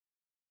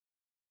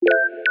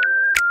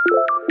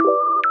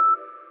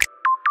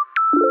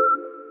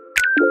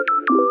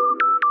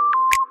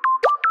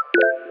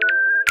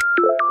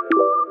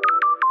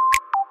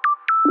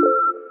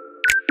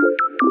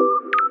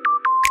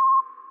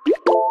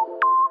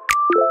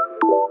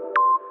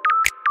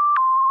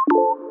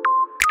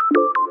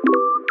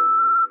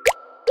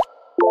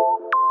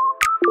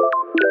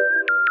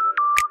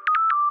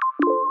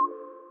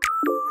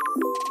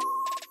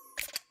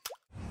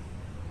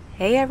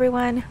Hey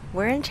everyone,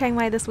 we're in Chiang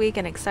Mai this week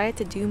and excited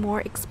to do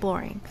more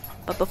exploring.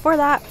 But before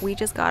that, we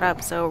just got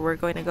up, so we're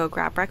going to go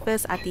grab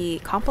breakfast at the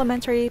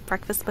complimentary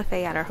breakfast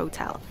buffet at our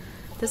hotel.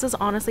 This is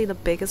honestly the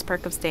biggest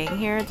perk of staying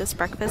here. This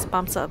breakfast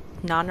bumps up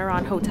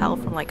Nirand Hotel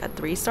from like a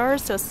 3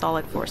 stars to a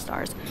solid 4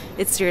 stars.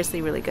 It's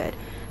seriously really good.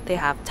 They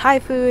have Thai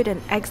food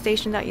and egg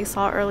station that you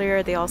saw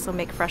earlier. They also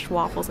make fresh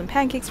waffles and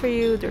pancakes for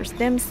you. There's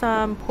dim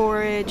sum,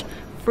 porridge,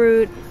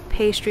 fruit,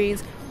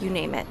 pastries, you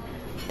name it.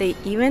 They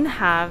even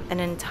have an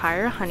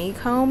entire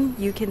honeycomb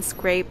you can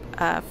scrape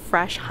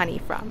fresh honey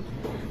from.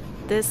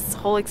 This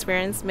whole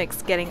experience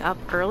makes getting up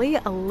early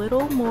a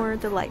little more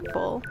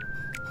delightful.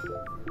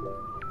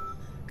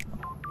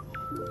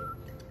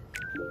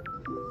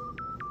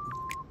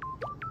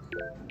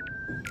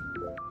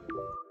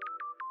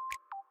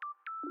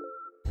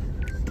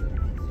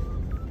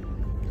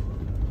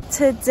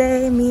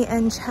 Today, me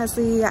and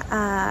Chesley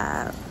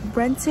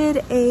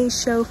rented a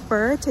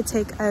chauffeur to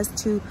take us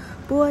to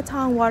Bua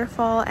Thong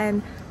Waterfall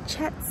and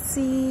Chet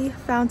Si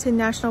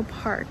National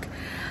Park.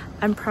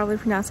 I'm probably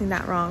pronouncing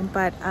that wrong,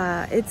 but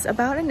it's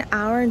about an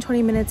hour and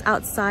 20 minutes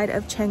outside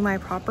of Chiang Mai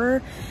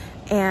proper,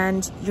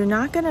 and you're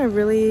not gonna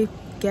really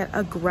get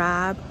a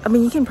grab. I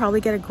mean, you can probably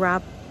get a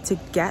grab to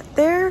get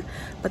there,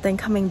 but then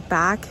coming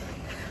back,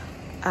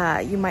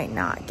 you might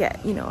not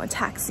get, you know, a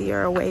taxi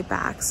or a way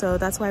back. So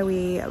that's why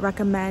we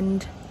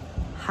recommend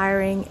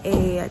hiring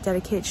a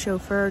dedicated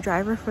chauffeur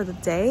driver for the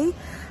day.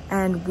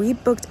 And we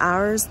booked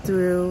ours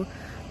through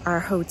our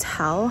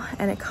hotel,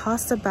 and it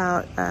cost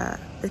about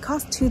it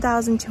cost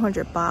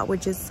 2,200 baht,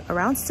 which is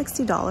around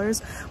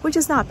 $60, which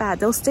is not bad.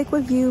 They'll stick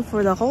with you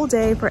for the whole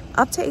day for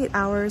up to 8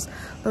 hours.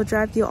 They'll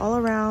drive you all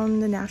around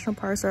the national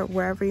parks or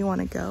wherever you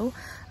want to go.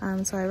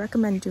 So I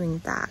recommend doing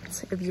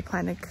that if you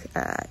plan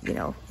to, you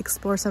know,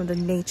 explore some of the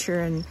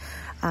nature and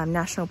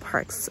national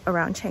parks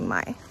around Chiang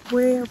Mai.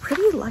 We're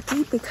pretty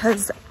lucky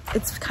because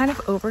it's kind of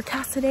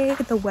overcast today.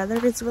 The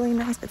weather is really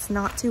nice. It's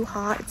not too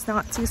hot. It's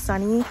not too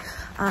sunny.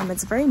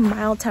 It's very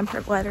mild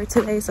temperate weather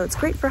today, so it's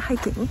great for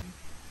hiking.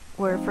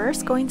 We're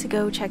first going to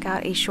go check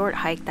out a short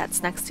hike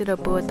that's next to the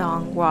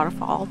Buatong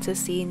Waterfall to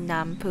see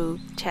Nam Pu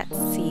Chet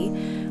Si,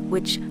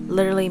 which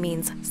literally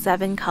means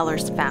 7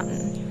 colors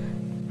fountain.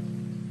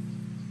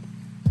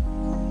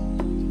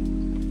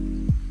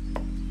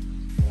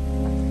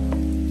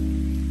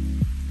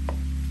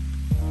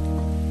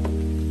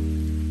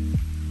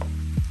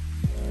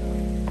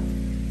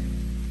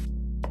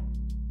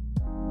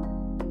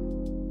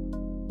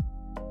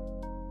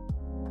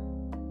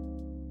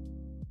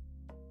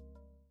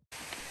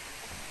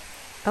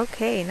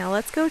 Okay, now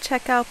let's go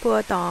check out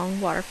Bua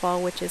Thong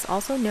Waterfall, which is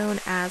also known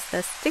as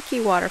the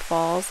Sticky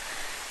Waterfalls,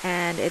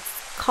 and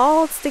it's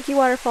called Sticky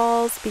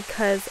Waterfalls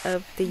because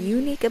of the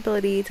unique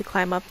ability to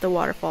climb up the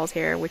waterfalls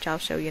here, which I'll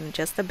show you in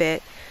just a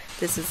bit.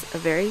 This is a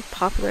very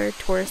popular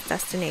tourist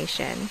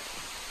destination.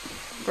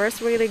 First,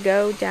 we're going to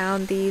go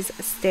down these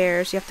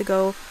stairs. You have to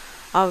go,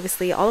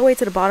 obviously, all the way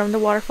to the bottom of the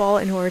waterfall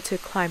in order to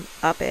climb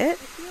up it.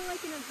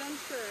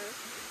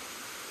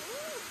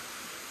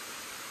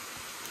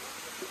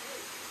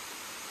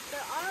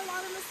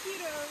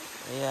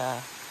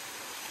 Yeah.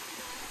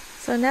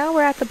 So now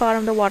we're at the bottom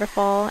of the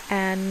waterfall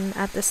and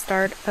at the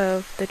start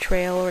of the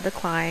trail or the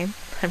climb.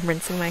 I'm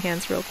rinsing my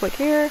hands real quick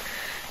here.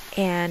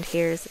 And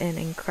here's an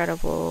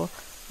incredible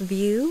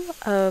view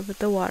of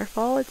the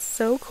waterfall. It's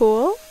so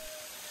cool.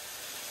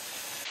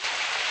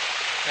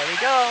 There we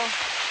go.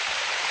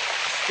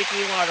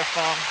 Sticky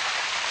Waterfall.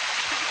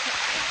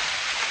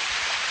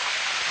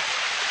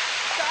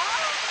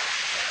 Stop!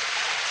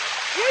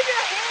 Use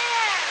your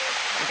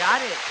hands! I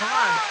got it. Come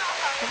on.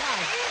 Come on.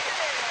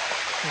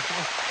 Alright.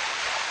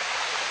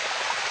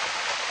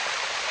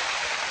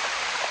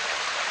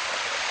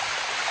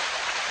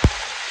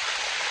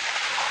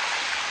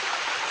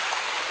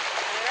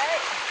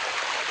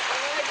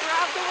 I'm gonna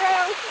grab the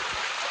rope.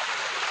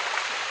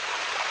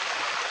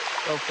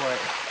 Go for it.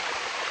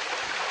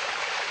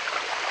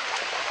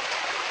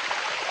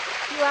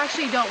 You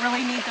actually don't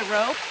really need the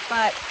rope,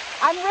 but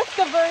I'm risk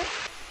averse.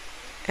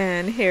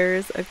 And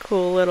here's a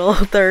cool little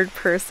third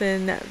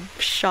person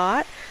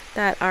shot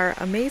that our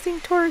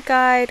amazing tour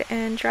guide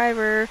and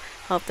driver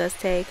helped us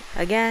take.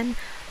 Again,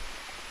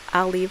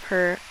 I'll leave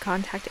her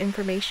contact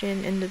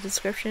information in the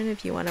description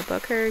if you want to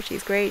book her.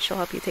 She's great. She'll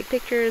help you take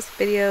pictures,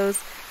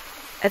 videos,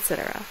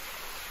 etc.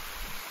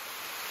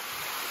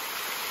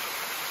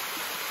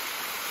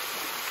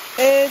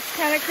 It's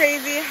kind of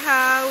crazy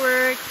how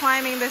we're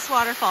climbing this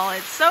waterfall.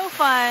 It's so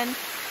fun.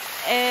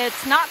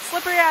 It's not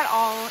slippery at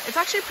all. It's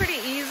actually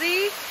pretty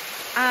easy.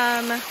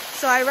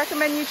 So I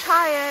recommend you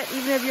try it,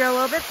 even if you're a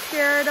little bit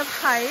scared of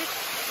heights.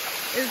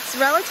 It's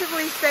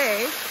relatively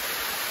safe.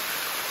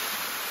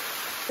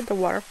 The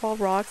waterfall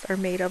rocks are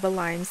made of a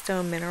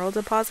limestone mineral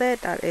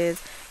deposit that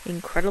is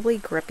incredibly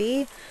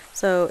grippy.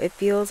 So it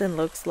feels and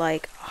looks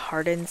like a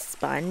hardened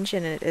sponge,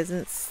 and it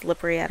isn't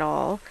slippery at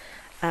all.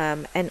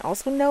 And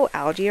also no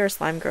algae or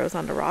slime grows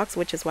on the rocks,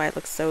 which is why it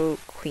looks so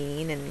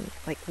clean and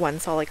like one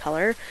solid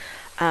color.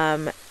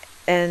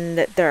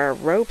 And there are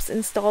ropes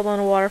installed on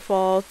a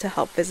waterfall to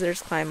help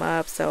visitors climb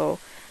up, so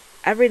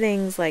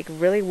everything's like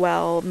really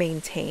well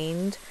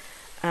maintained.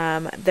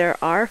 There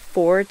are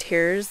 4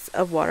 tiers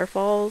of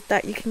waterfalls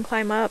that you can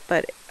climb up,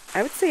 but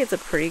I would say it's a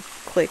pretty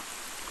quick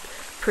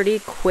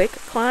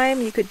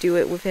climb. You could do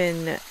it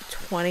within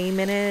 20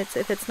 minutes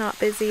if it's not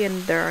busy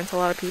and there aren't a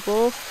lot of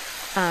people.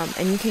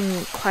 And you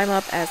can climb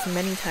up as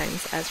many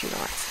times as you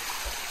want.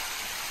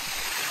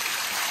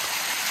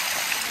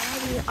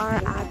 We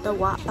are at the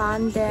Wat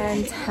Ban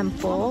Den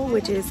temple,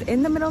 which is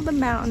in the middle of the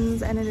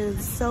mountains, and it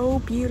is so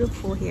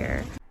beautiful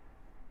here.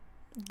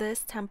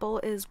 This temple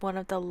is one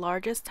of the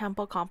largest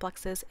temple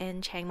complexes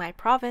in Chiang Mai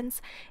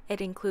province. It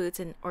includes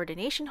an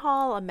ordination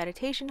hall, a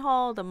meditation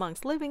hall, the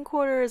monks' living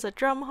quarters, a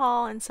drum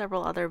hall, and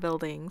several other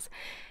buildings.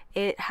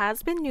 It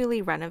has been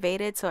newly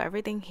renovated, so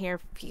everything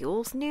here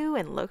feels new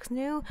and looks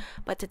new,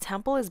 but the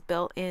temple is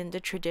built in the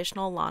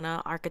traditional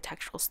Lana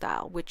architectural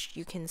style, which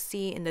you can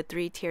see in the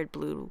 3-tiered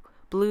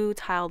blue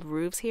tiled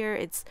roofs here.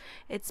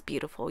 It's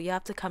beautiful. You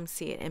have to come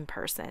see it in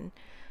person.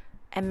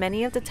 And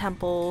many of the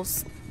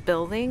temple's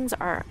buildings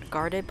are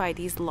guarded by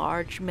these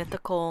large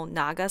mythical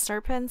Naga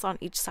serpents on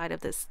each side of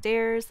the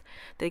stairs.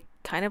 They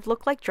kind of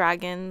look like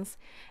dragons.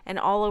 And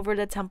all over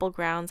the temple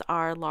grounds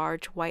are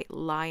large white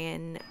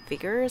lion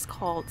figures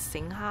called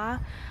Singha,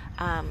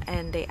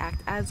 and they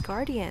act as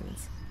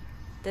guardians.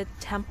 The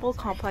temple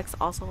complex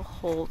also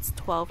holds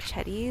 12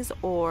 chetis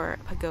or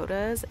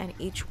pagodas, and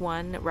each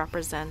one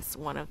represents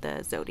one of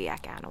the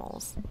zodiac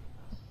animals.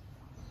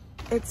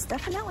 It's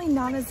definitely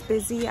not as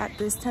busy at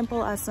this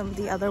temple as some of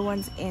the other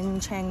ones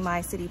in Chiang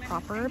Mai city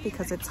proper,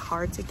 because it's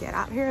hard to get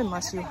out here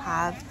unless you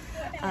have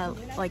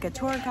like a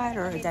tour guide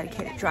or a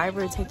dedicated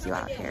driver to take you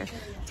out here.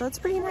 So it's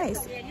pretty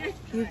nice.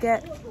 You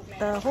get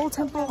the whole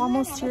temple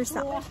almost to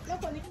yourself.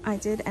 I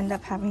did end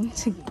up having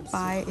to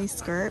buy a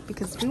skirt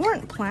because we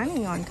weren't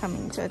planning on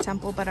coming to a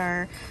temple, but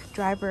our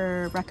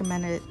driver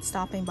recommended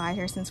stopping by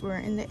here since we were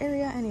in the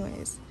area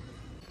anyways.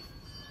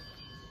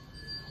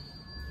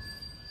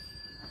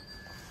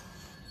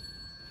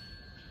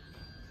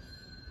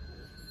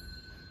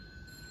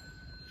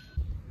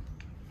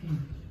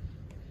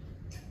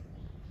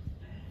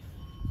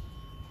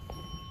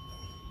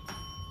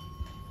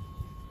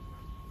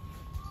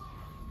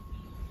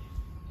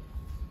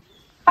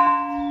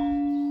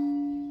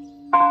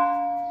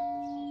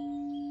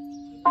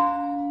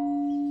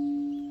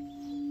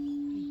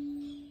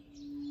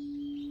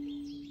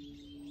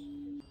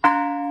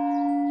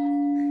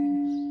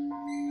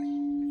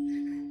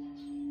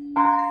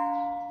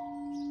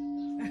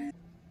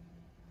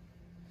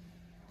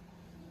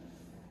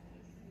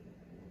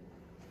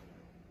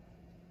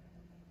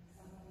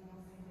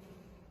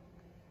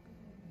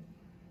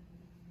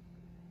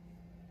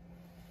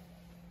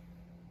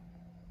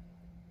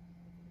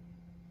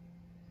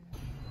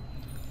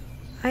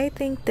 I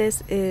think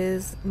this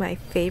is my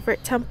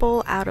favorite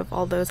temple out of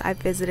all those I've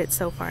visited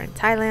so far in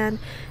Thailand.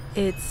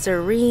 It's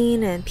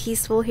serene and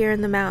peaceful here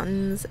in the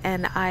mountains,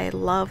 and I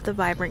love the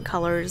vibrant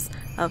colors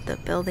of the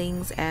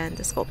buildings and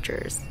the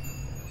sculptures.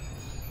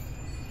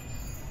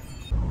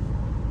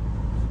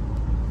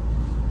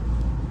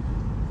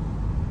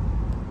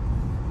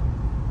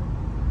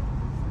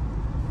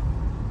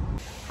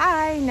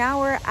 Hi, now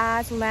we're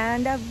at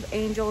Land of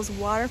Angels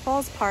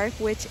Waterfalls Park,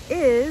 which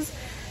is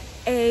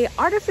a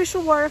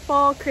artificial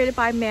waterfall created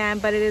by man,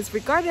 but it is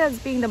regarded as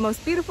being the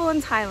most beautiful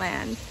in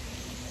Thailand,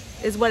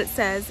 is what it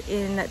says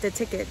in the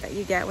ticket that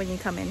you get when you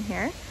come in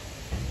here.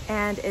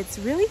 And it's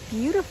really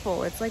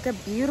beautiful. It's like a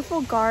beautiful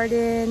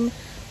garden,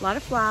 a lot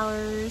of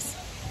flowers,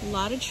 a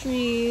lot of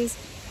trees,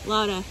 a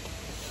lot of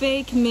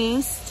fake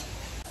mist.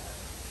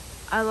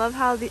 I love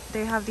how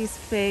they have these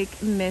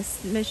fake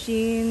mist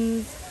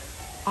machines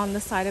on the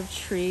side of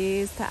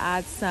trees to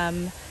add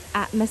some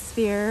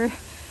atmosphere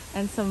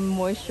and some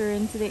moisture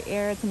into the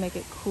air to make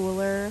it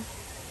cooler.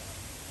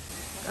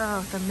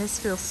 Oh, the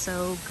mist feels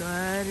so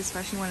good,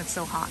 especially when it's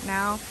so hot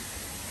now.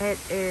 It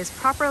is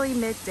properly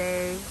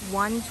midday,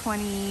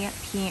 1:20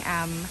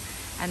 p.m.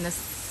 and the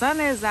sun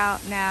is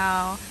out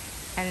now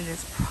and it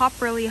is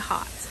properly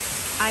hot.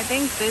 I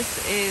think this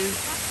is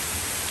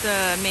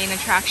the main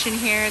attraction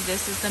here.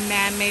 This is the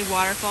man-made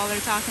waterfall they're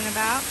talking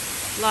about.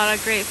 A lot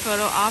of great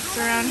photo ops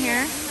around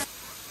here.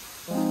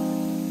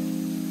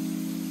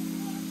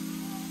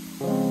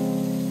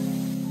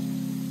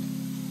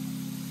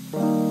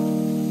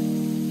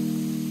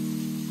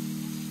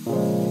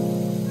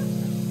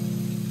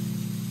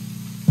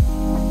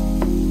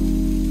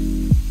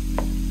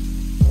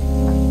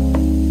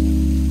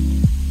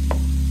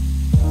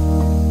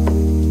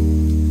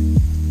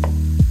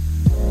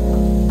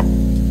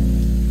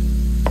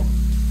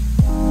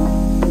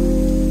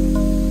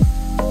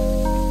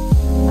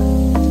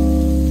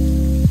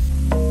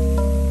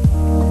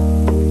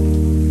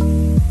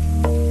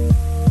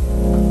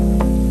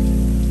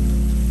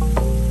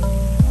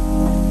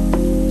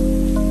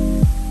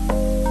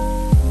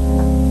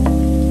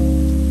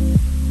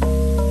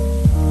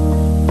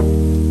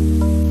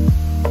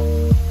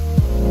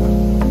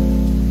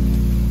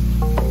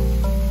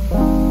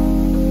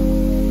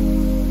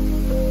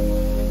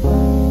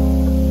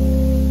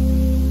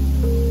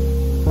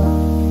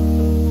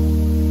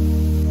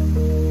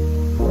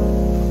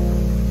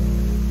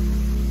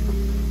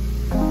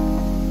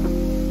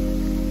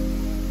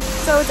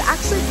 it's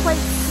actually quite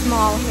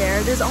small here.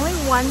 There's only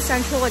one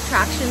central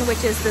attraction,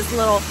 which is this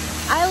little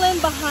island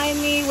behind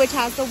me, which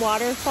has the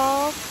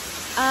waterfall,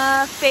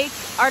 fake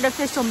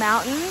artificial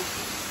mountain.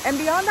 And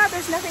beyond that,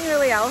 there's nothing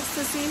really else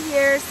to see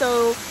here.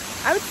 So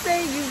I would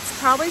say you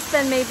probably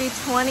spend maybe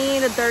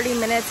 20 to 30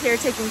 minutes here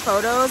taking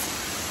photos.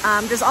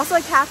 There's also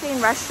a cafe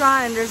and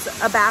restaurant, and there's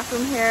a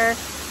bathroom here,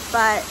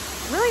 but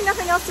really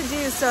nothing else to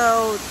do.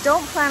 So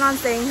don't plan on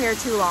staying here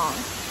too long.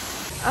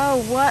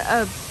 Oh, what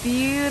a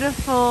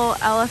beautiful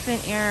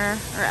elephant ear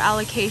or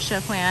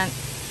alocasia plant.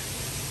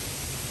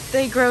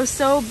 They grow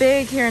so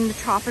big here in the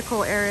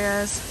tropical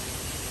areas.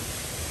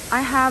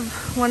 I have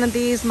one of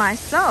these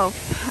myself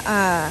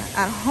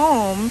at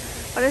home,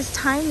 but it's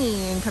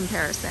tiny in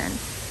comparison.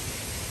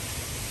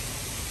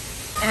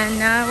 And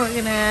now we're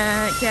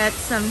gonna get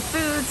some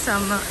food,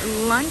 some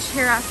lunch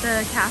here at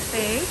the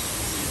cafe.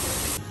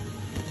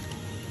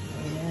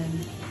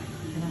 And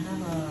can I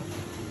have a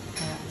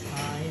pad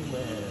thai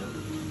with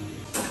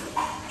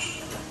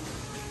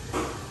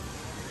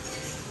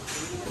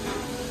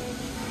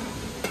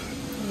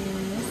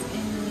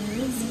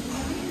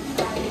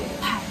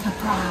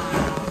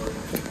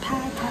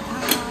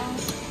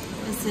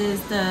This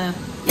is the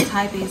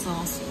Thai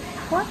basil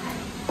pork,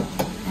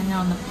 and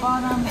on the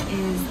bottom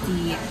is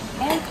the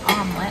egg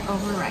omelet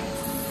over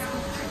rice.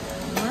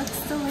 Looks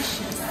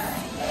delicious.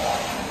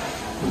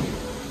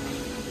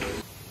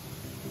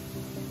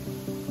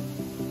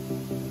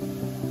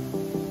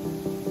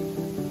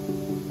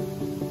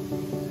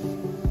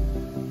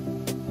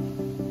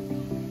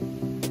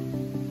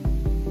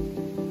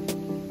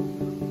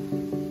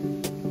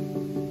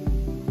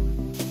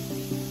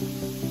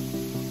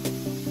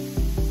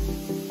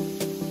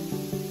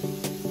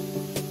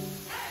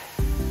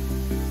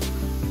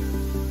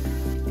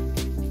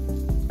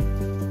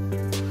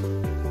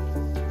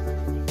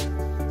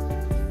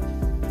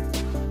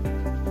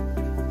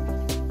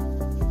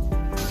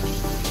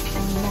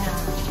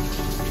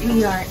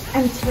 We are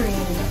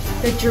entering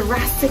the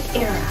Jurassic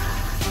era.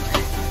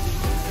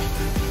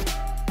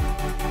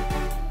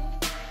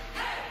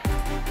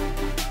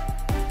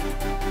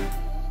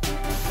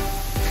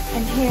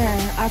 And here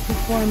I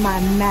perform my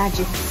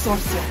magic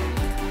sorcery.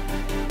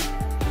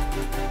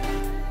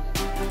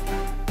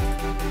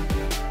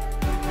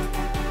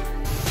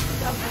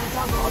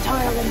 Double,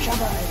 toil and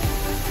trouble.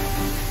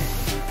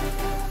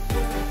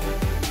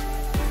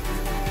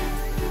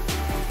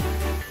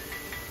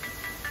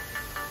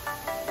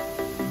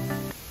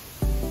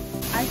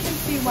 I can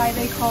see why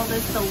they call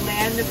this the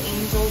land of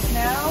angels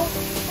now.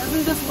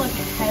 Doesn't this look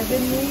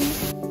heavenly?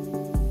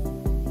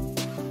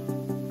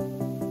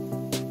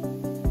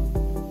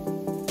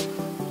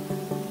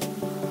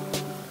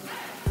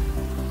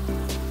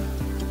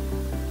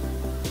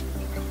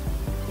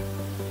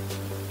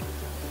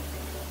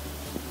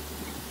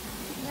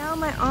 Now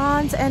my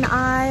aunt and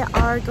I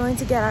are going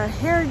to get our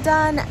hair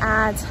done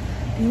at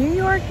New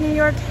York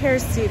Hair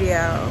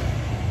Studio.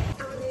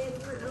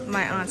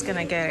 My aunt's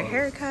gonna get a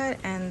haircut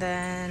and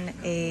then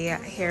a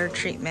hair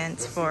treatment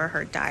for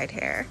her dyed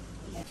hair.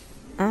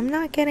 I'm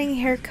not getting a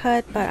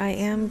haircut, but I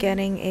am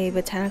getting a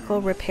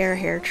botanical repair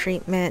hair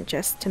treatment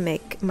just to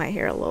make my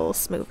hair a little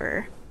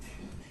smoother.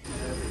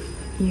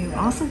 You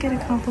also get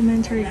a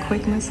complimentary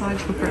quick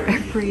massage for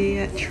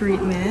every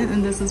treatment,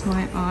 and this is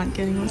my aunt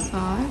getting a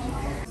massage.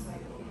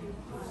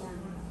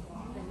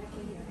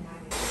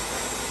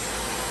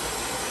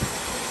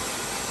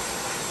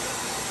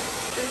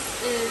 This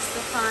is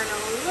the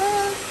final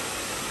look.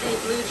 They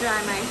blew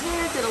dry my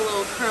hair, did a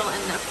little curl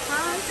in the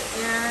front,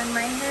 and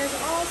my hair is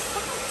all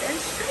soft and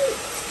straight.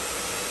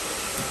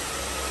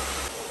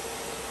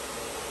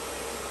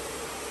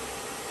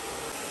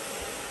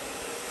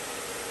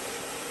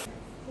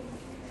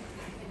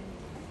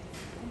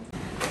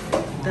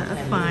 The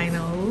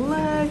final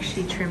look.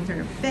 She trimmed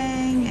her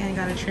bang and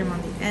got a trim on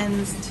the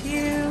ends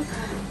too.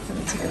 Let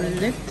me take a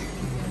look.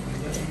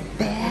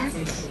 Back.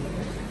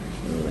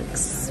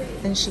 Looks,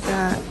 and she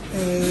got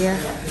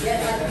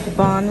a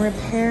bond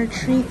repair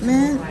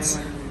treatment,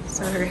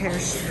 so her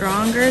hair's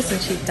stronger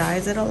since she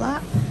dyes it a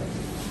lot.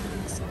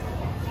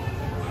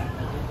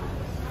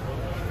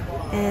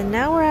 And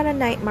now we're at a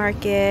night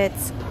market,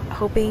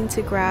 hoping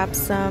to grab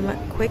some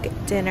quick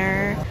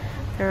dinner.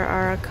 There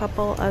are a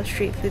couple of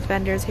street food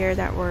vendors here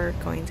that we're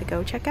going to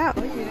go check out.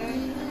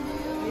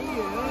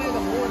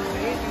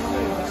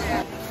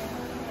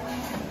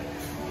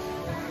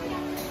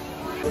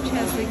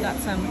 We got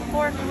some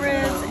pork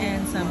ribs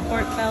and some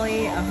pork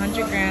belly,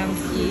 100 grams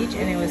each,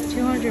 and it was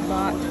 200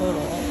 baht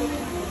total.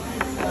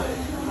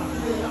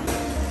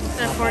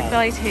 The pork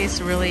belly tastes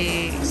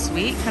really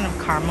sweet, kind of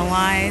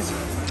caramelized.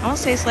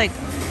 Almost tastes like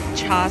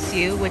cha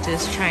siu, which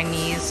is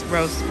Chinese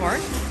roast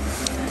pork.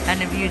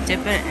 And if you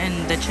dip it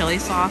in the chili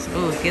sauce,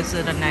 ooh, it gives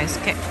it a nice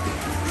kick.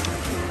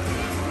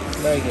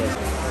 very good.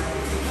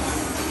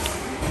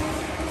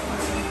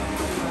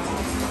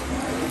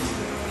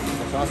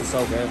 The sauce is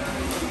so good.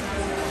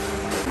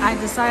 I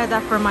decided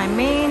that for my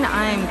main,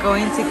 I'm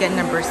going to get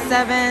number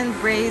 7,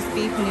 braised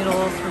beef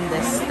noodles from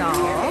this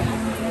stall.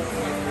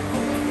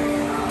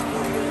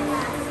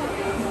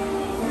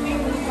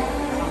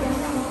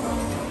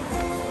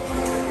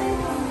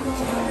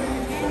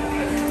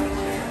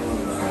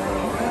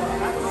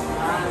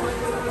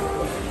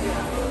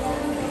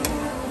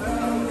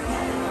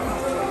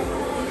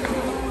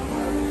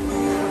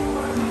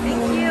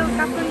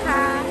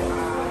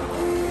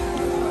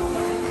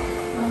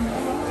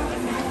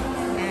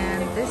 And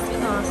this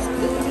costs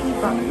 80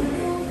 baht.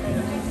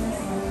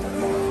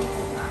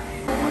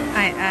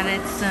 I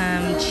added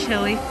some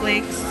chili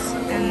flakes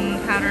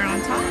and powder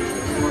on top.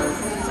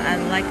 So I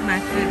like my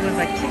food with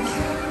a kick.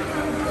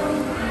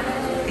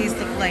 These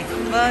look like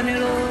pho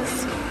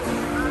noodles.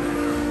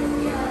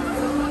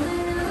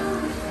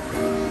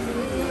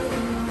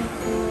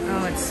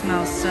 Oh, it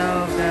smells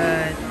so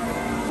good.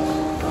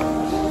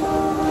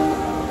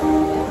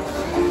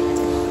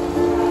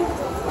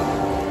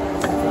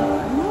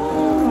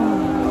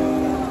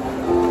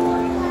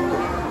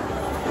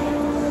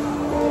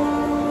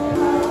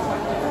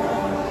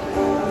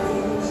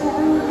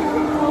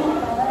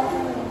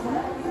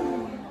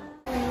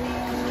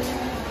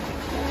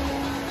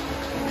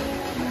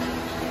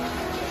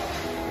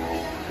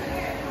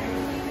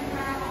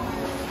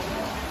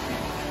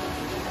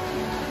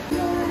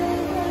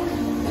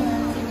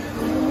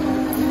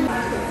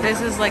 This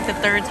is like the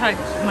third time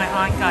my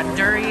aunt got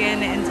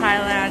durian in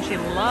Thailand. She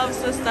loves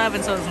this stuff,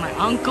 and so does my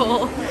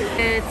uncle.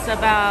 It's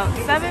about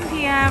 7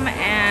 p.m.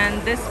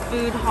 and this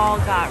food hall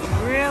got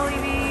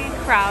really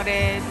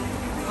crowded.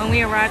 When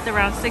we arrived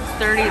around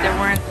 6:30,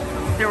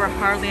 there were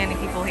hardly any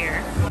people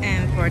here.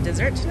 And for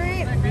dessert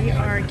tonight, we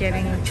are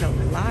getting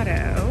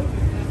gelato.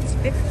 It's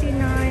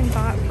 59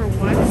 baht for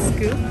one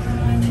scoop.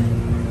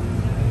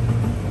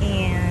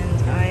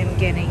 And I'm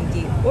getting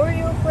the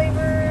Oreo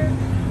flavor.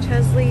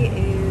 Chesley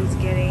is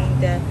getting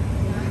the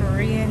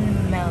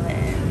Korean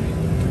melon.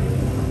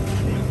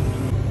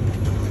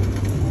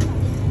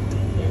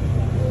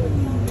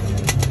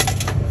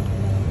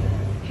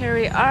 Here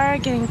we are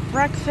getting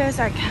breakfast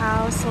at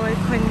Khao Soi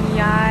Kun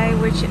Yai,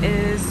 which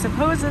is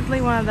supposedly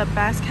one of the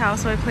best khao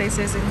soi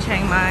places in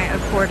Chiang Mai,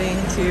 according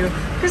to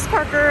Chris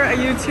Parker, a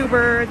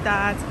YouTuber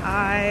that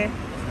I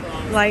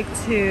like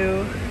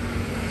to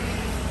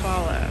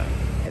follow.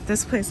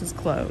 This place is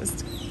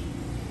closed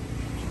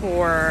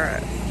for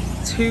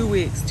 3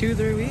 weeks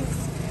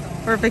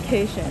for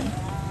vacation.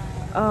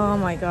 Oh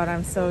my god,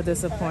 I'm so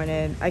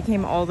disappointed. I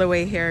came all the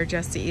way here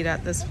just to eat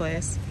at this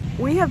place.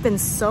 We have been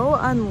so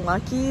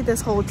unlucky this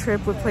whole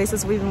trip with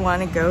places we even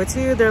want to go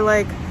to. They're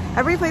like,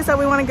 every place that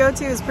we want to go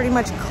to is pretty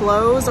much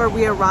closed, or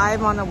we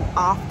arrive on an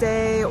off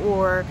day,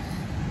 or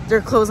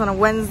they're closed on a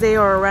Wednesday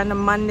or a random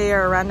Monday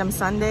or a random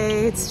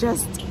Sunday. It's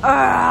just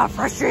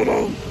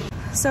frustrating.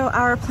 So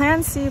our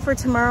plan C for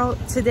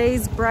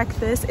today's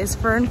breakfast is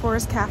Fern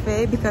Forest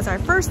Cafe, because our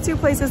first two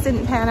places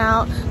didn't pan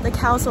out. The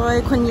Khao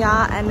Soi Kun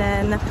Ya and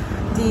then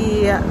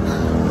the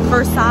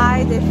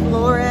Versailles de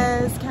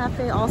Flores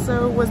Cafe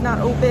also was not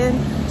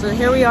open. So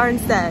here we are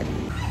instead.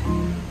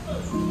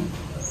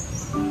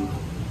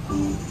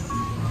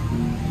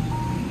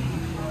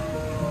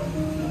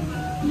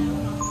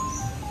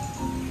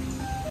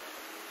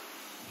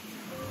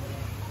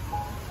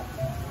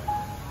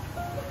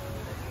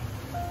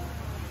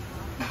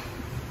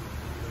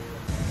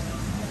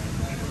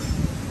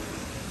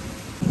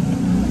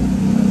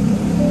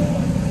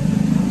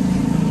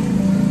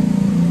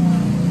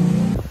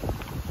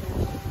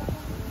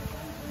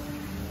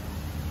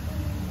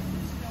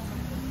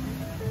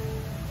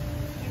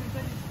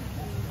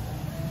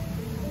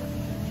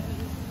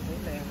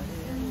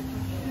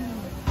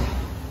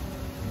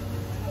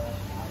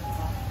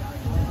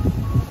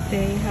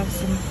 They have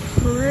some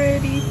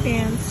pretty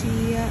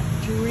fancy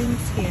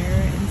drinks here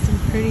and some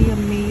pretty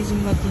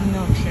amazing looking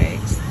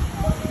milkshakes.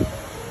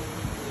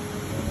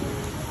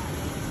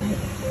 I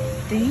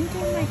think I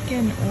might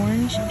get an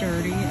orange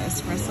dirty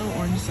espresso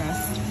orange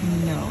zest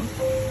milk.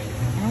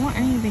 I don't want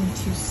anything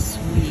too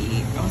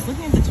sweet. I was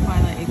looking at the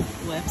Twilight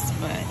Eclipse,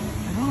 but I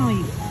don't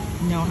really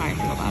know how I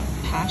feel about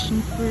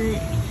passion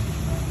fruit.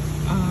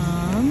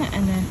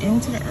 And then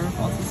Into the Earth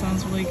also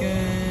sounds really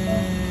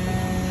good.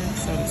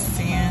 So does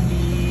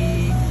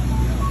Sandy.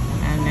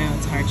 I know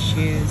it's hard to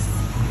choose.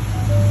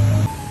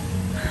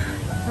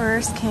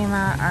 First came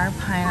out our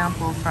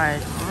pineapple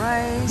fried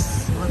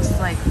rice. Looks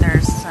like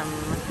there's some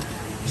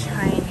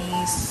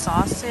Chinese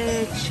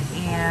sausage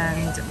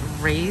and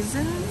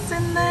raisins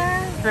in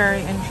there.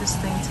 Very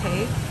interesting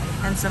take.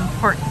 And some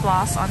pork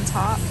floss on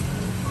top.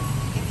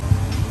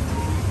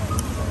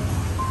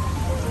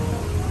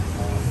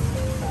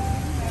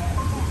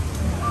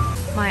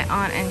 My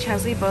aunt and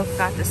Chesley both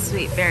got the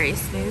sweet berry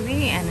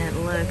smoothie, and it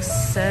looks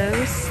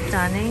so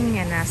stunning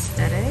and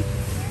aesthetic.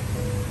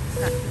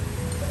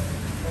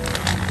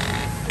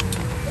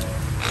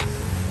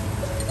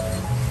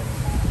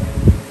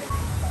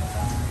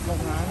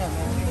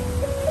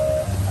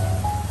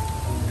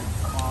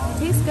 It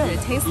tastes good.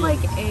 It tastes like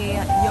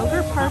a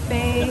yogurt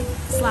parfait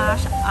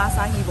slash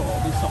acai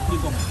bowl.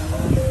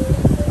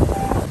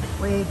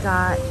 We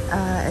got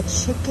a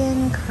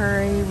chicken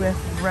curry with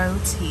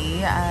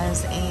roti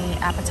as a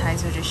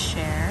appetizer to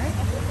share.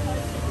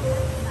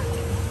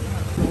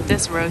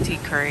 This roti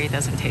curry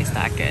doesn't taste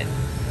that good.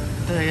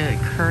 The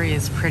curry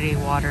is pretty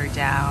watered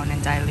down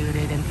and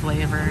diluted and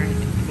flavored.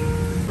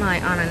 My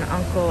aunt and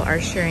uncle are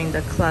sharing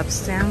the club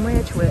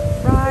sandwich with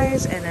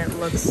fries, and it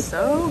looks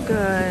so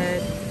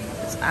good.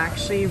 It's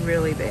actually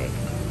really big.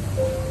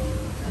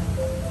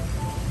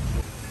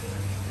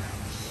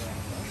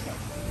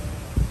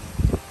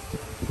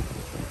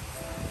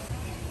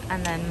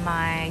 And then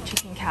my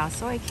chicken cow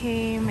soy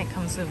came. It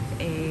comes with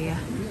a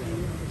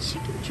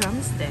chicken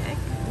drumstick.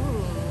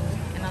 Ooh,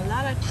 and a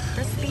lot of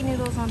crispy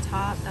noodles on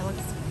top. That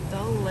looks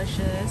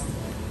delicious.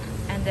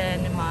 And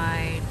then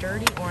my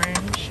dirty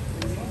orange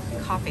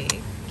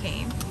coffee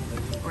came.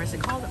 Or is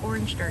it called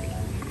orange dirty?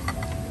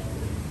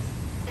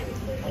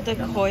 The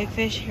koi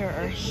fish here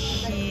are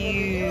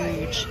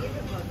huge.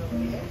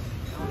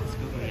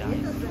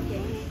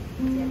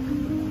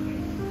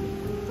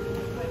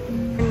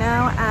 We're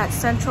now at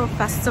Central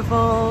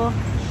Festival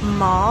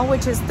Mall,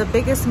 which is the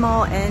biggest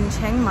mall in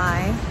Chiang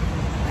Mai.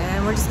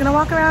 And we're just gonna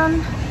walk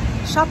around,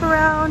 shop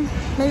around,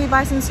 maybe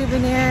buy some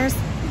souvenirs.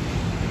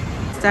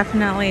 It's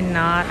definitely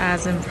not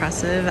as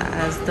impressive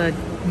as the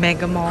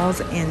mega malls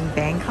in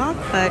Bangkok,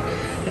 but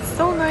it's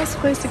still a nice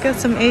place to get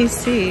some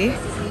AC.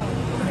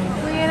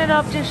 We ended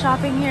up just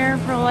shopping here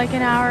for like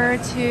an hour or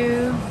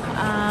two.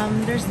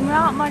 There's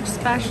not much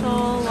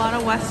special, a lot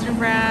of Western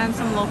brands,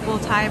 some local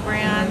Thai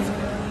brands.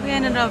 We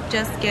ended up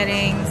just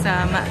getting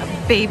some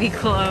baby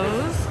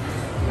clothes.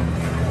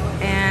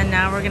 And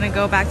now we're gonna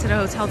go back to the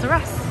hotel to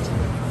rest.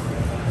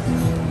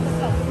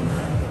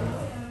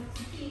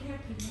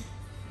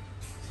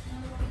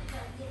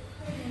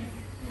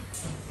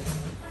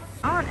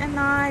 Aunt and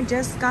I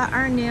just got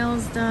our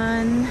nails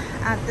done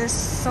at this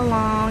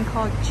salon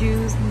called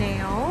Ju's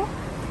Nail.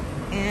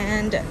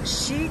 And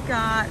she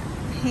got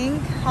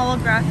pink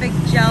holographic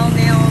gel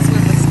nails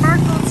with a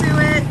sparkle to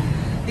it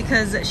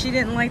because she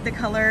didn't like the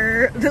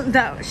color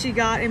that she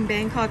got in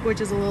Bangkok, which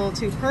is a little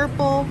too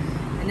purple.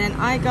 And then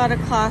I got a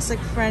classic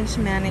French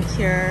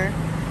manicure.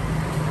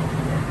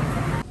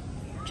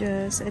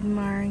 Just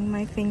admiring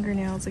my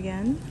fingernails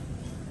again.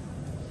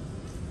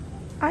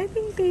 I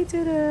think they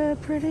did a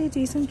pretty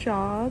decent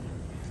job.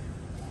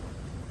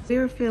 We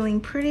were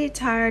feeling pretty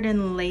tired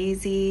and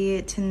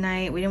lazy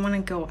tonight. We didn't want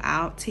to go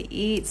out to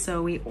eat,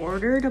 so we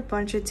ordered a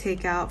bunch of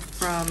takeout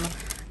from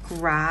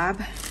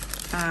Grab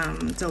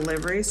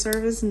delivery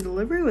service, and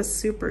delivery was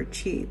super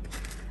cheap.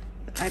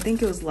 I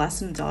think it was less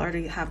than $1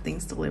 to have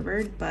things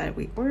delivered, but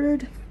we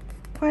ordered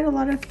quite a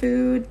lot of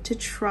food to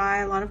try,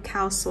 a lot of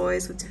cow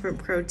soys with different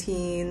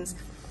proteins.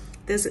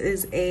 This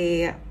is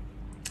a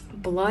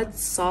blood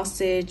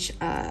sausage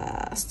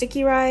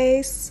sticky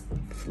rice,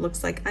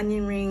 looks like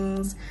onion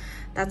rings.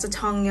 That's a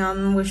tom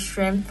yum with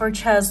shrimp for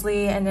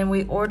Chesley. And then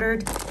we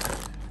ordered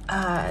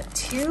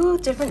 2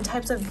 different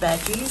types of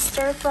veggie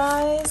stir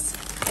fries.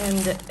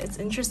 And it's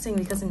interesting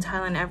because in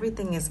Thailand,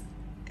 everything is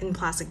in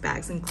plastic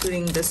bags,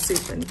 including the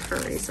soup and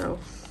curry. So,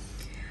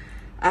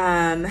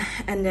 and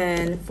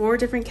then 4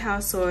 different cow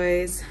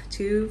soys,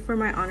 2 for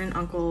my aunt and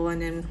uncle.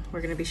 And then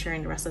we're gonna be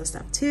sharing the rest of the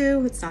stuff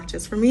too. It's not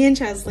just for me and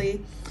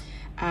Chesley.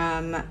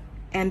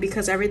 And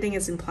because everything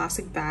is in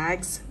plastic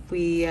bags,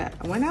 we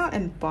went out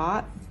and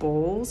bought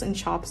bowls and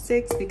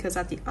chopsticks because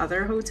at the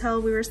other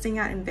hotel we were staying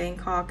at in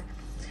Bangkok,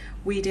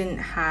 we didn't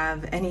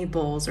have any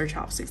bowls or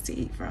chopsticks to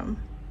eat from.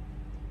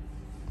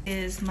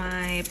 Is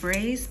my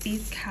braised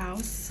beef cow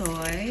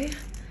soy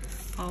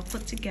all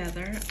put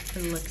together.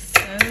 It looks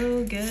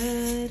so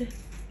good.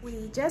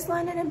 We just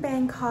landed in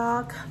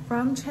Bangkok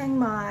from Chiang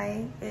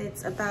Mai.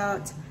 It's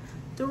about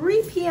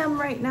 3 p.m.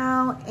 right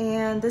now,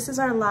 and this is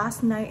our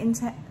last night in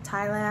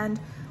Thailand.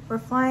 We're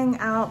flying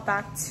out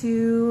back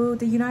to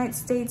the United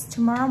States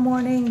tomorrow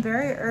morning,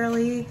 very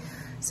early.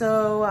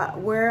 So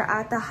we're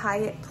at the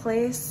Hyatt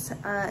place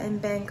in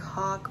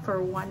Bangkok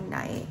for 1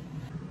 night.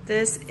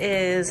 This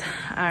is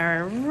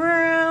our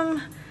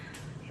room,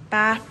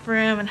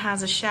 bathroom. It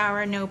has a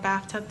shower, no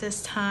bathtub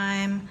this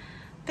time.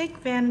 Big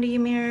vanity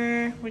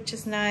mirror, which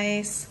is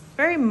nice.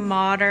 Very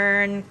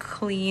modern,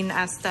 clean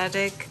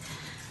aesthetic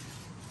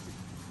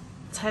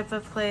type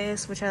of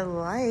place, which I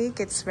like.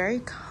 It's very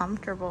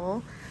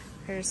comfortable.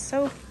 There's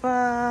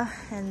sofa,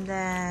 and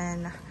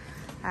then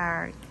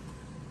our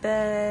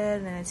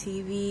bed, and a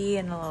TV,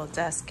 and a little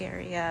desk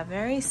area.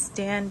 Very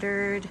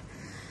standard.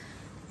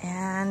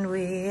 And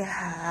we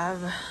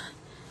have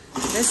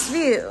this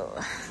view,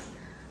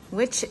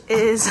 which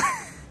is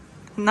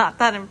not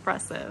that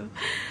impressive.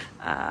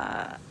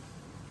 A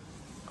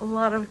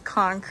lot of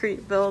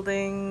concrete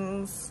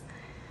buildings.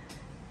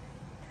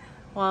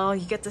 Well,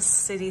 you get the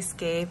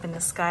cityscape and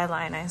the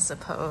skyline, I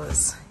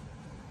suppose.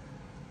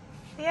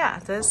 Yeah,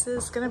 this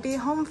is gonna be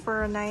home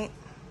for a night.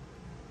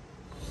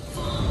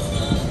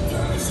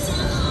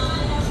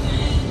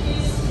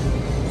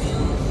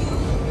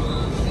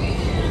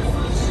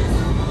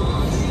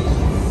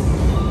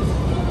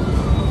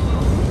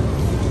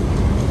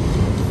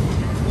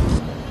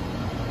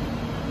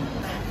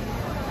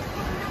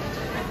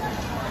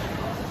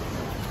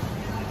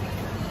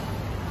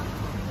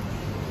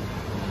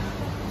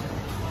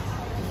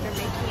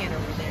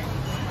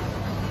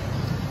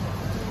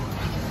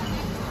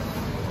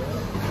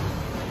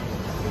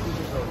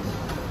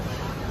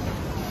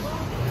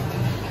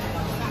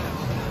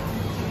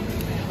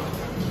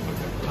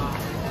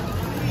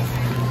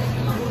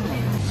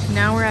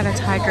 Now we're at a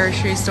Thai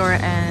grocery store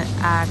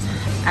at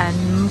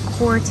An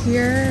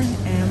Quartier,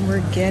 and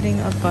we're getting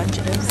a bunch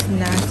of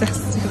snacks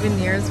as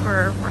souvenirs for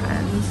our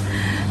friends.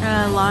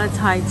 A lot of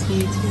Thai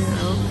tea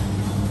too.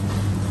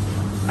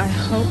 I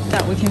hope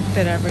that we can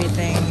fit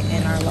everything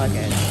in our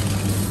luggage.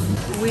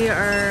 We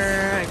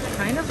are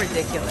kind of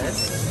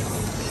ridiculous.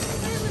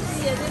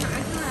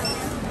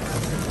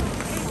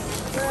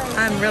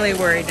 I'm really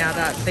worried now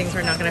that things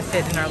are not going to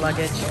fit in our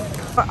luggage.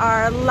 For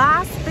our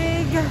last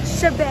big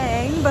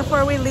shebang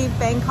before we leave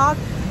Bangkok,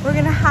 we're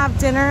going to have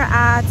dinner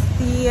at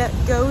the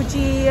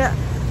Goji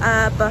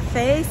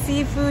buffet,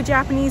 seafood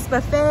Japanese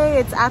buffet.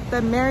 It's at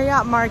the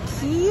Marriott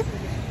Marquis,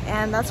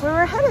 and that's where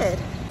we're headed.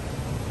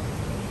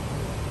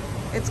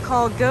 It's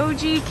called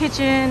Goji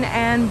Kitchen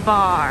and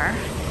Bar,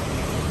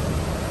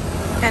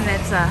 and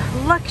it's a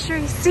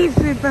luxury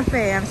seafood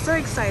buffet. I'm so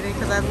excited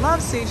because I love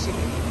sushi.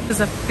 This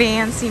is a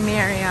fancy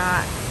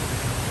Marriott.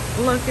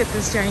 Look at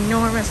this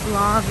ginormous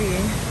lobby.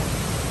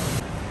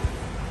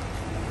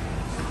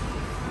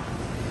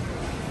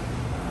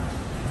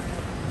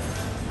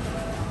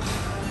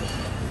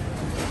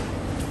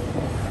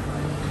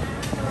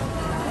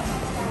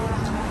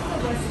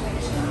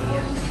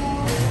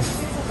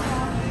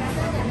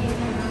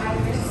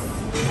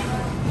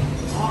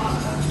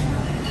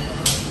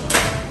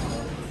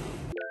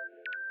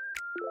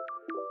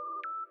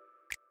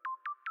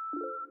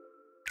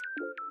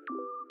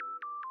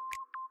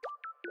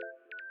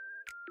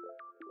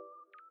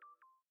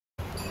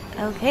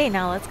 Okay,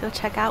 now let's go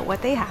check out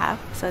what they have.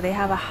 So they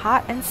have a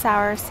hot and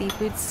sour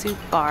seafood soup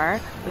bar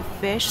with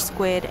fish,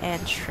 squid,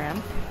 and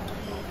shrimp.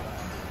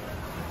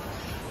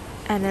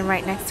 And then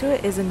right next to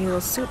it is a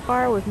noodle soup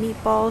bar with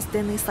meatballs,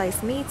 thinly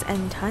sliced meats,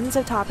 and tons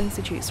of toppings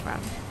to choose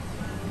from.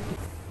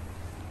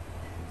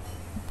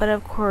 But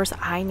of course,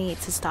 I need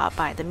to stop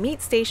by the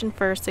meat station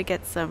first to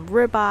get some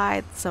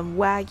ribeye, some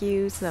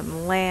wagyu,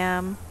 some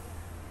lamb.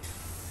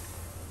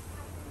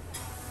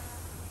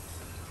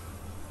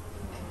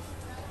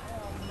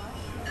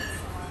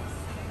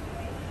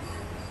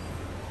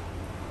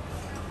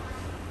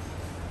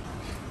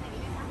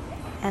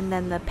 And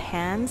then the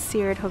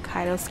pan-seared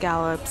Hokkaido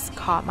scallops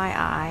caught my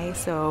eye,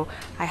 so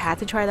I had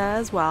to try that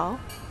as well.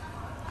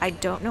 I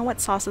don't know what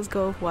sauces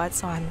go with what,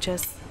 so I'm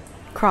just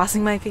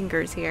crossing my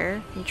fingers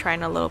here and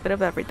trying a little bit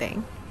of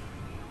everything.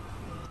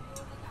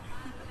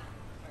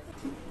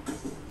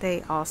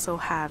 They also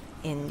have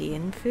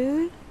Indian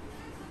food.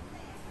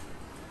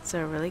 It's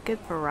a really good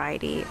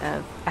variety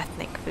of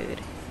ethnic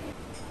food.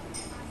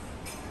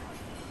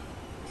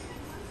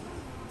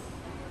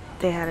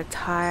 They had a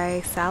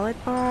Thai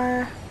salad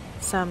bar,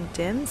 some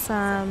dim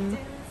sum,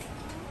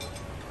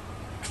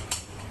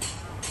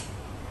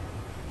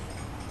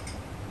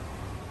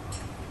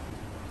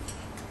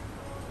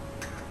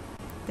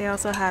 they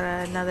also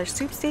had another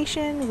soup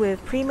station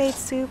with pre-made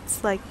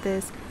soups like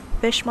this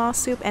fish maw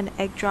soup and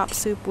egg drop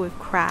soup with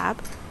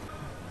crab.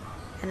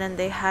 And then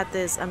they had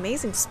this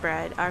amazing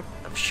spread of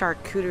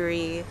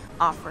charcuterie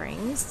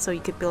offerings, so you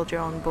could build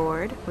your own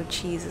board with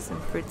cheeses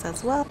and fruits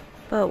as well.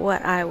 But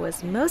what I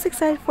was most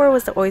excited for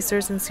was the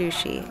oysters and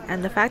sushi,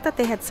 and the fact that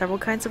they had several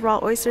kinds of raw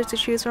oysters to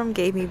choose from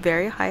gave me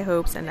very high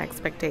hopes and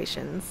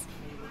expectations.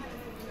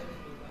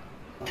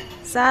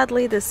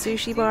 Sadly, the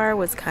sushi bar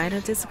was kind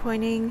of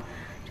disappointing.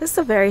 Just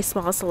a very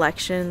small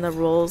selection, the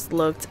rolls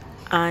looked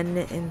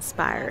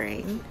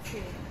uninspiring.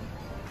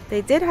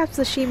 They did have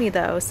sashimi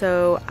though,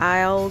 so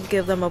I'll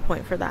give them a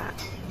point for that.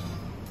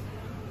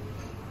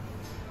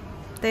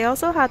 They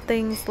also had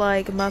things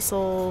like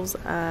mussels,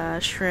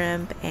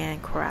 shrimp,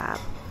 and crab.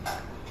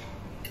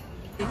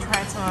 We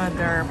tried some of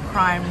their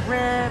prime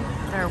rib,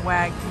 their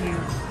wagyu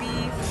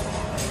beef,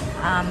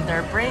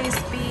 their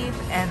braised beef,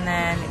 and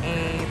then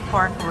a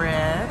pork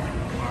rib.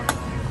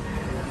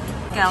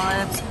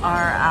 Scallops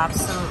are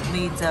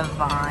absolutely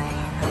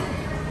divine,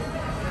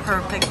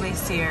 perfectly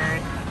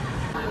seared.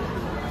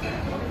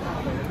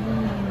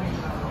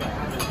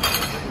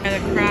 Try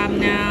the crab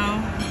now,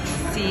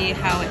 see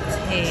how it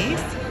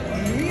tastes.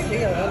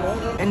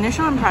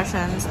 Initial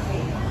impressions,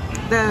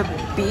 the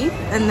beef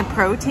and the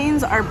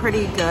proteins are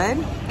pretty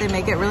good. They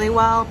make it really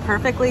well,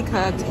 perfectly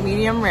cooked,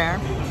 medium rare.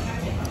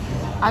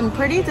 I'm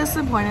pretty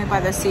disappointed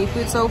by the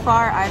seafood so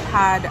far.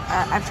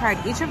 I've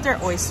tried each of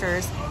their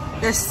oysters.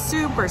 They're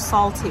super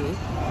salty.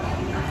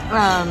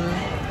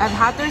 I've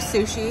had their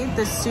sushi.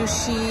 The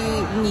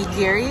sushi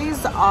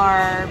nigiris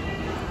are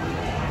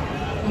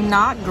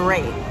not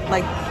great.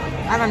 Like,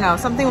 I don't know,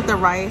 something with the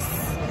rice.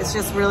 It's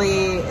just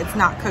really, it's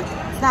not cooked.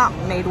 It's not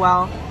made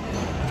well.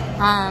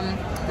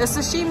 The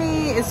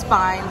sashimi is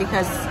fine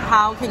because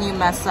how can you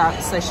mess up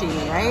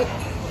sashimi, right?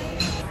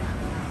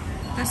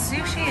 The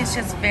sushi is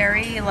just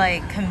very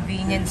like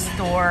convenience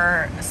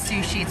store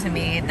sushi to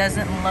me. It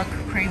doesn't look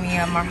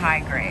premium or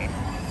high grade.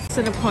 It's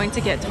to the point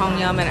to get tom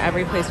yum at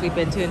every place we've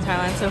been to in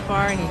Thailand so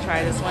far, and you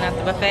try this one at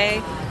the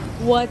buffet.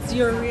 What's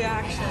your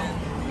reaction?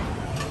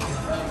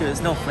 Dude,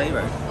 there's no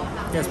flavor.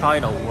 It's probably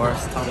the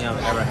worst tom yum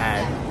I've ever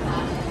had.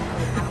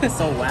 It's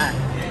so whack.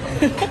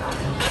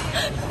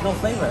 No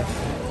flavor.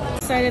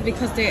 Excited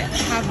because they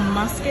have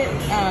muscat,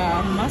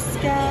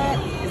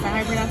 is that how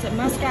you pronounce it?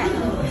 Muscat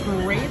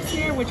grapes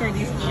here, which are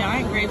these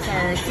giant grapes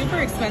that are super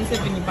expensive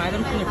when you buy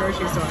them from the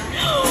grocery store.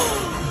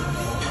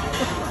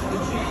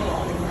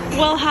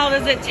 Well, how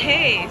does it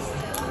taste?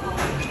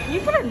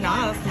 You better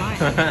not, that's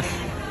mine.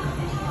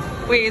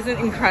 Wait, is it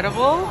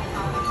incredible?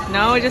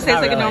 No, it just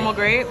tastes like a normal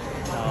grape?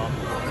 No.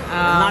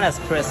 Not as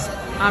crisp.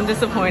 I'm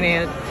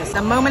disappointed. It's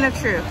a moment of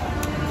truth.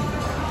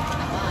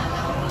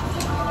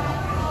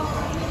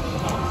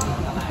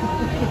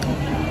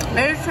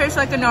 It just tastes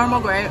like a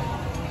normal grape.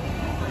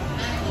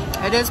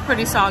 It is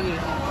pretty soggy.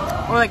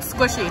 Or like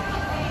squishy.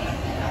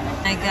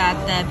 I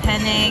got the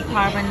penne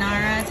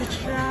carbonara to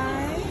try.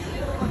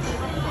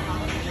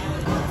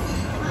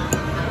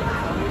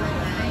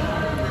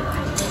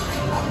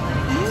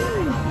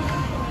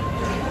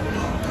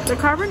 The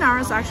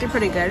carbonara is actually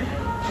pretty good.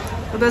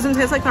 It doesn't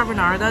taste like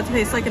carbonara, that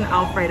tastes like an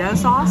Alfredo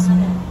sauce.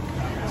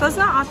 So it's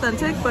not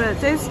authentic, but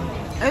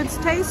it's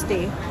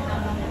tasty.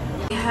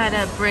 We had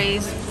a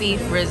braised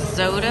beef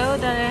risotto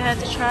that I had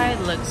to try.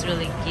 It looks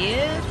really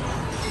good.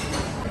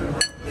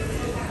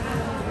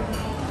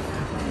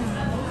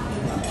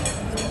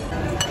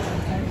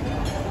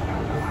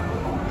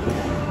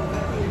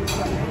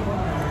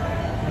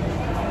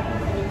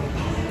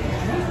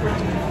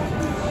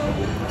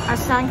 I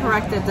stand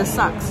corrected, this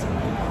sucks.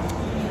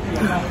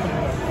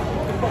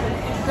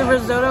 The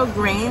risotto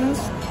grains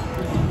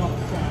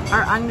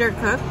are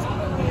undercooked.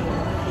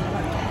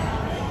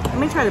 Let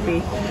me try the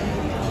beef.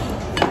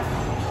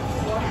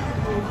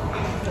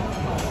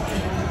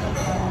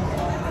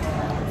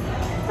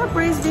 The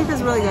braised beef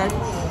is really good.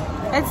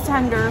 It's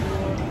tender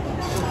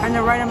and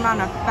the right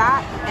amount of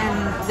fat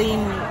and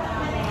lean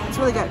meat. It's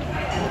really good.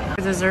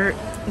 Dessert,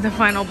 the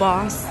final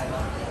boss.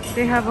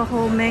 They have a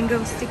whole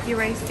mango sticky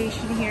rice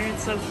station here.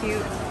 It's so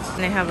cute.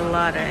 And they have a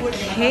lot of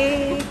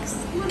cakes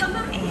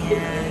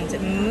and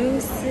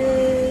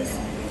mousses.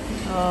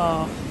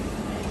 Oh,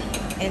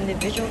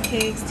 individual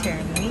cakes,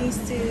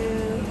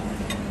 tiramisu.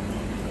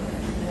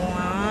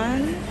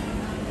 One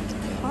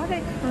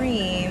potted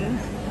cream,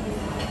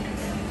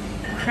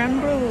 creme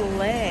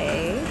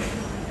brulee.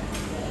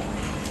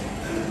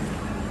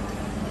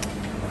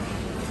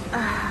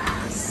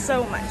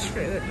 So much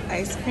fruit.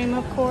 Ice cream,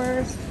 of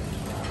course.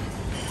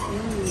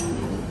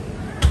 Ooh.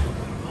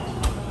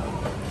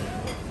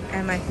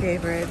 And my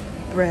favorite,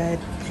 bread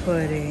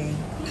pudding.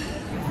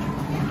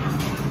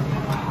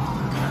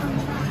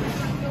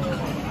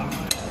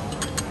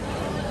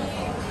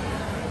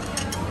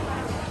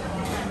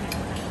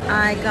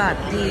 I got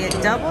the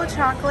double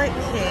chocolate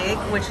cake,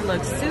 which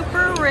looks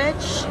super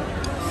rich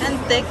and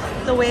thick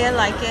the way I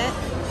like it.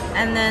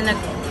 And then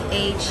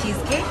a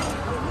cheesecake.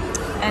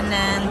 And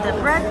then the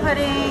bread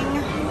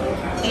pudding,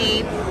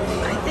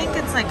 I think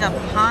it's like a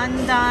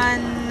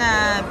pandan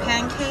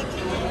pancake.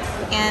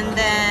 And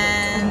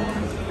then,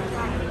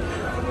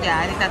 yeah,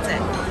 I think that's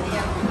it.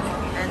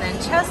 And then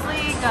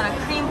Chesley got a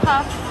cream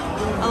puff,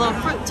 a little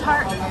fruit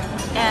tart,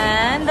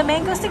 and the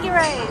mango sticky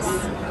rice.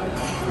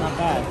 Not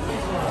bad.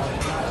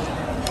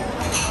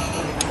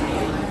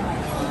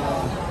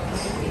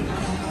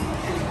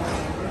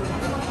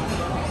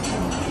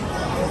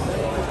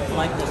 I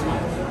like this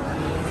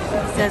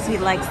one. Says he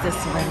likes this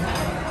one.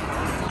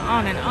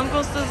 On an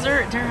uncle's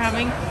dessert, they're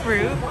having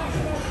fruit,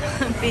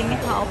 being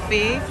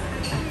healthy.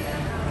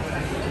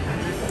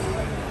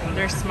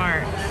 They're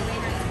smart.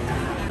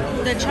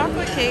 The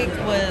chocolate cake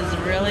was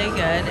really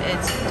good.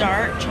 It's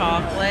dark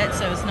chocolate,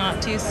 so it's not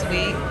too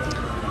sweet.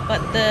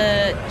 But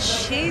the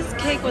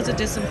cheesecake was a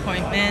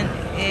disappointment.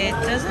 It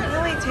doesn't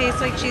really taste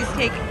like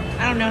cheesecake.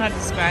 I don't know how to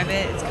describe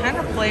it. It's kind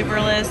of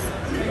flavorless.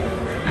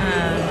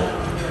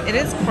 It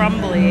is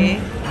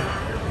crumbly.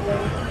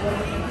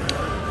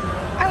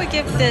 I would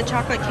give the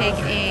chocolate cake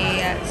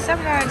a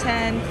 7 out of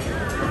 10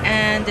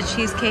 and the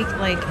cheesecake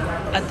like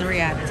a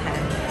 3 out of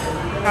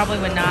 10. Probably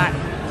would not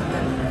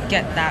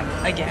get that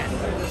again.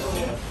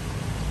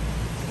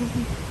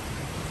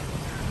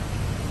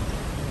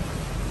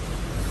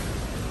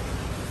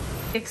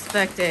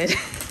 Expected.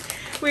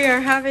 We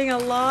are having a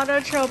lot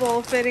of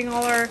trouble fitting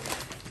all our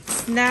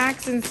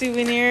snacks and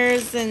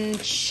souvenirs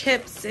and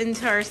chips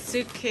into our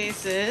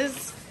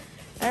suitcases.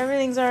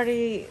 Everything's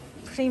already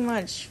pretty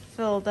much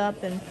filled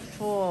up and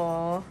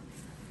full.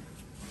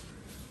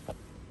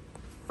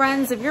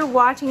 Friends, if you're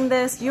watching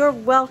this, you're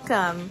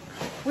welcome.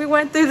 We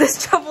went through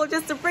this trouble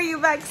just to bring you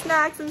back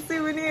snacks and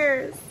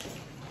souvenirs.